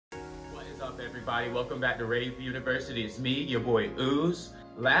up, everybody? Welcome back to Rave University. It's me, your boy Ooze.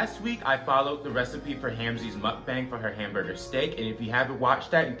 Last week, I followed the recipe for Hamzy's mukbang for her hamburger steak, and if you haven't watched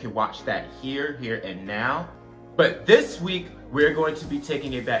that, you can watch that here, and now. But this week, we're going to be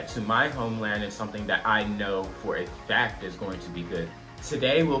taking it back to my homeland and something that I know for a fact is going to be good.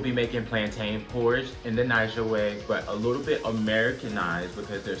 Today, we'll be making plantain porridge in the Niger way, but a little bit Americanized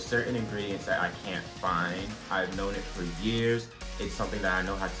because there's certain ingredients that I can't find. I've known it for years. It's something that I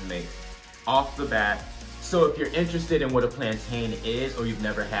know how to make off the bat. So if you're interested in what a plantain is, or you've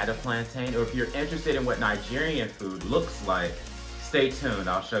never had a plantain, or if you're interested in what Nigerian food looks like, stay tuned,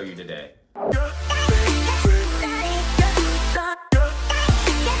 I'll show you today.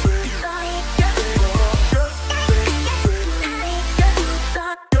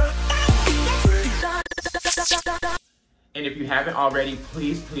 And if you haven't already,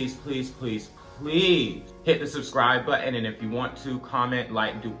 please hit the subscribe button, and if you want to, comment,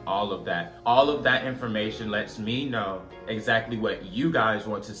 like, do all of that. All of that information lets me know exactly what you guys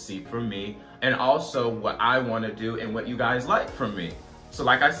want to see from me, and also what I want to do and what you guys like from me. So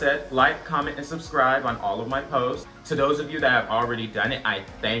like I said, like, comment, and subscribe on all of my posts. To those of you that have already done it, I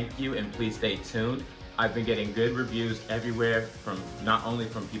thank you, and please stay tuned. I've been getting good reviews everywhere, from not only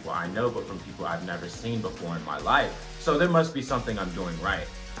from people I know, but from people I've never seen before in my life. So there must be something I'm doing right.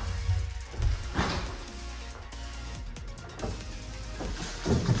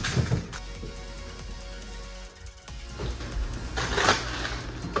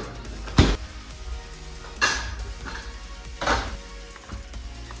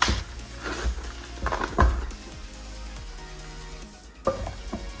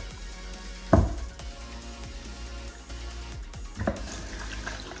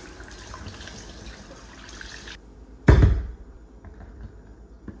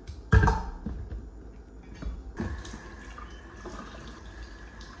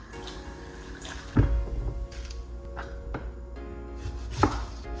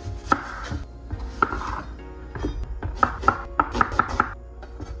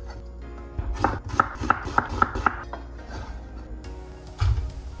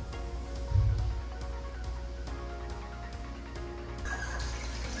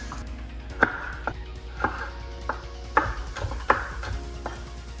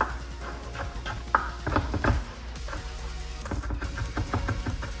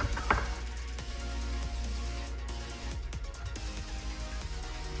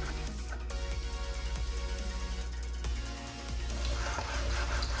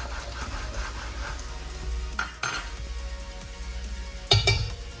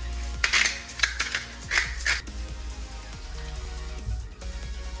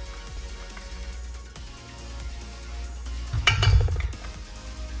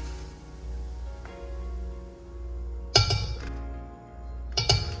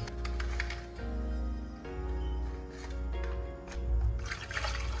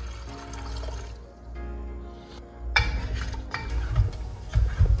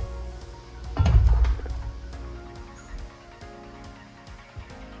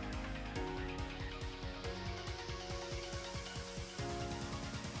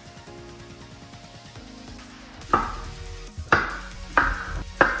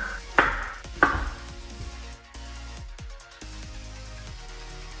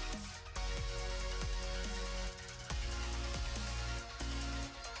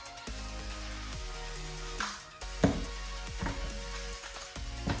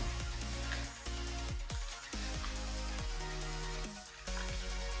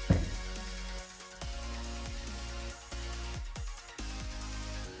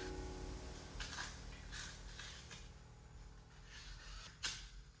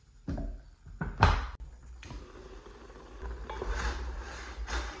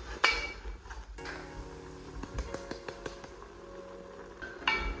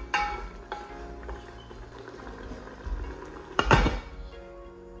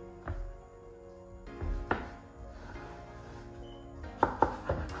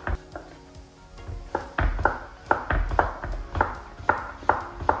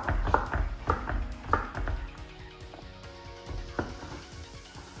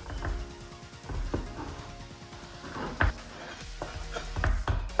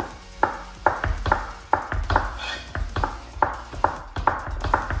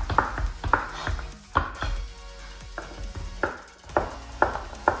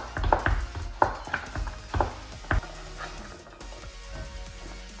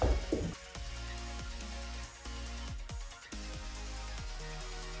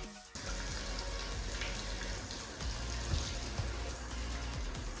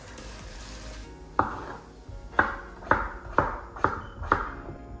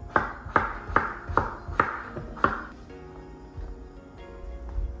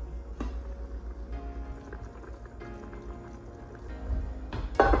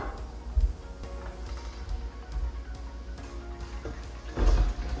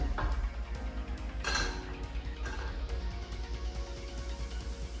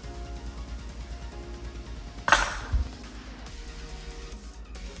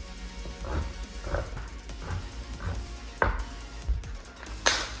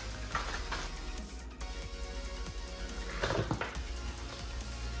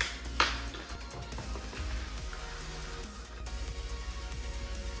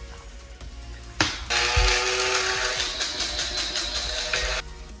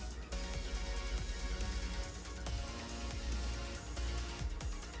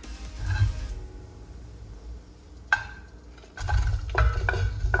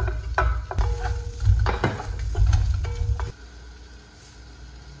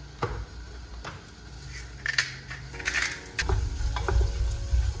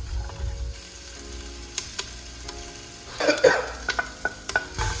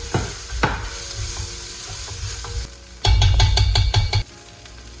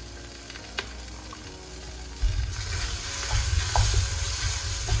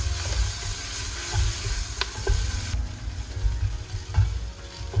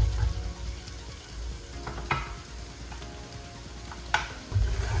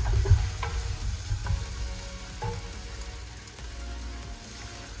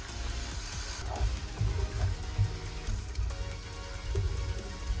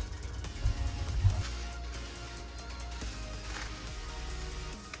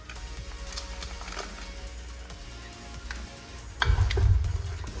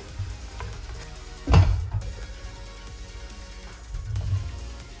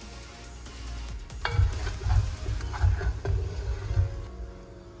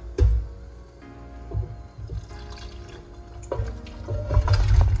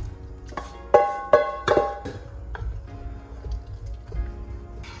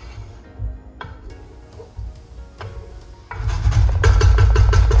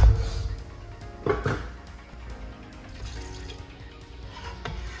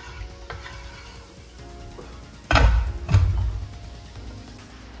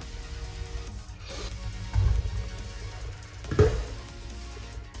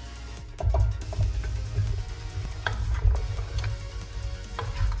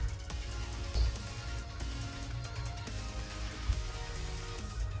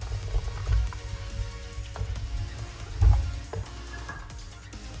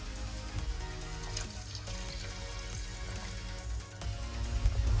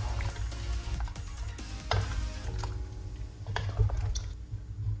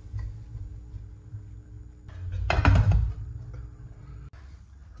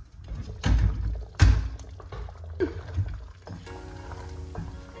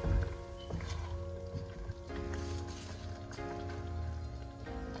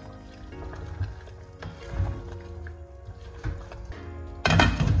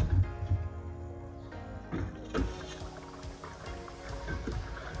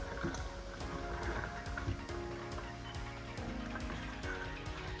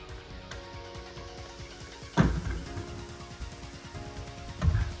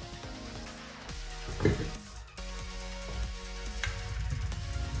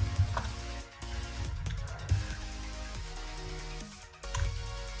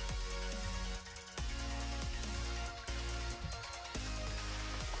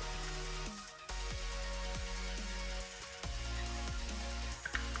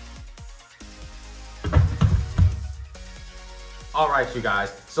 All right, you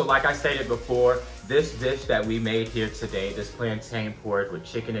guys. So like I stated before, this dish that we made here today, this plantain porridge with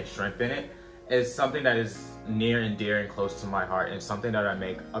chicken and shrimp in it, is something that is near and dear and close to my heart, and something that I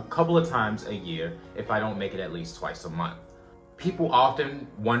make a couple of times a year, if I don't make it at least twice a month. People often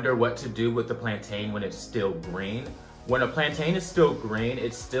wonder what to do with the plantain when it's still green. When a plantain is still green,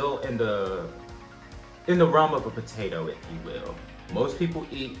 it's still in the realm of a potato, if you will. Most people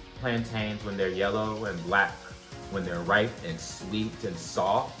eat plantains when they're yellow and black, when they're ripe and sweet and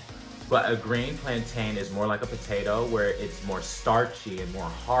soft. But a green plantain is more like a potato, where it's more starchy and more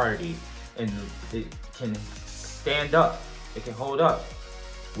hardy, and it can stand up, it can hold up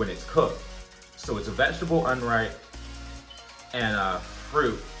when it's cooked. So it's a vegetable unripe and a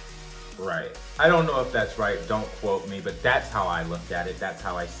fruit right. I don't know if that's right, don't quote me, but that's how I looked at it, that's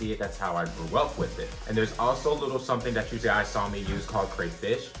how I see it, that's how I grew up with it. And there's also a little something that you guys saw me use called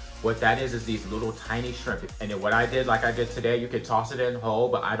crayfish. What that is these little tiny shrimp. And then what I did, like I did today, you could toss it in whole,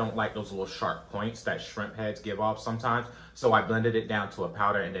 but I don't like those little sharp points that shrimp heads give off sometimes. So I blended it down to a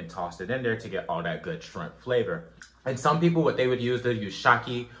powder and then tossed it in there to get all that good shrimp flavor. And some people, what they would use, they'd use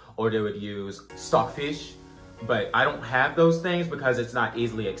shaki, or they would use stockfish. But I don't have those things because it's not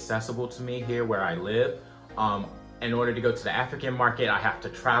easily accessible to me here where I live. In order to go to the African market, I have to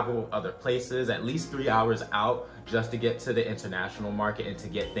travel other places, at least 3 hours out, just to get to the international market and to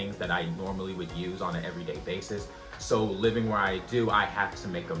get things that I normally would use on an everyday basis. So living where I do, I have to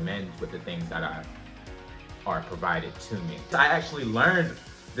make amends with the things that are provided to me. I actually learned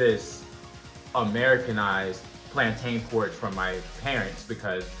this Americanized plantain porridge from my parents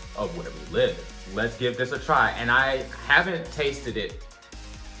because of where we live. Let's give this a try. And I haven't tasted it.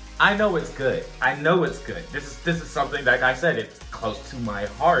 I know it's good. I know it's good. This is something, like I said, it's close to my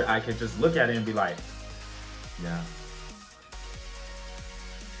heart. I can just look at it and be like, yeah.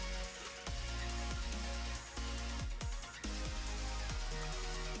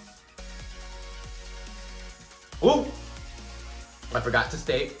 Ooh! I forgot to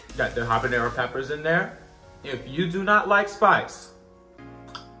state that the habanero peppers in there. If you do not like spice,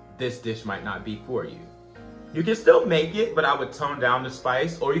 this dish might not be for you. You can still make it, but I would tone down the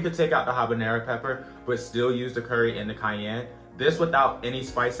spice, or you could take out the habanero pepper, but still use the curry and the cayenne. This without any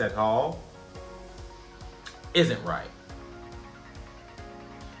spice at all isn't right.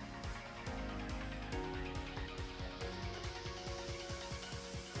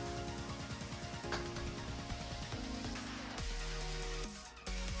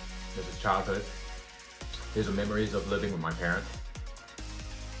 This is childhood. These are memories of living with my parents.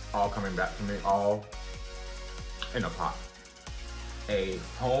 All coming back to me, all in a pot. A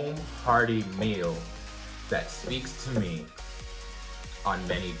home hearty meal that speaks to me on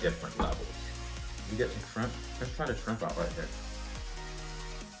many different levels. You get some shrimp? Let's try the shrimp out right here.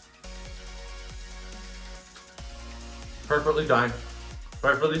 Perfectly done,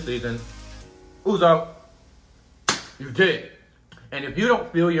 perfectly seasoned. Uzo, you did. And if you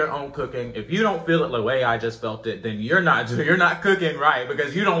don't feel your own cooking, if you don't feel it the way I just felt it, then you're not cooking right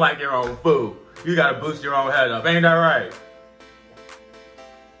because you don't like your own food. You gotta boost your own head up, ain't that right?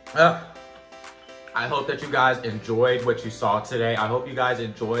 I hope that you guys enjoyed what you saw today. I hope you guys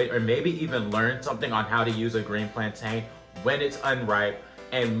enjoyed, or maybe even learned something on how to use a green plantain when it's unripe.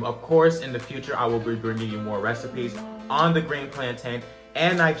 And of course, in the future, I will be bringing you more recipes on the green plantain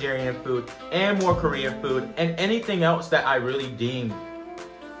and Nigerian food and more Korean food and anything else that I really deem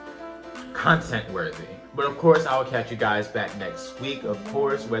content worthy. But of course, I will catch you guys back next week. Of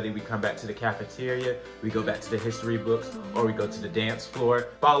course, whether we come back to the cafeteria, we go back to the history books, or we go to the dance floor.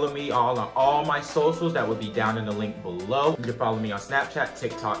 Follow me all on all my socials. That will be down in the link below. You can follow me on Snapchat,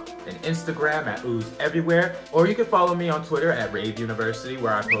 TikTok, and Instagram at Ooze Everywhere. Or you can follow me on Twitter at Rave University,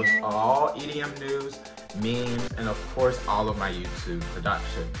 where I post all EDM news, memes, and of course, all of my YouTube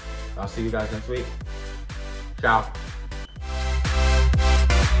production. I'll see you guys next week. Ciao.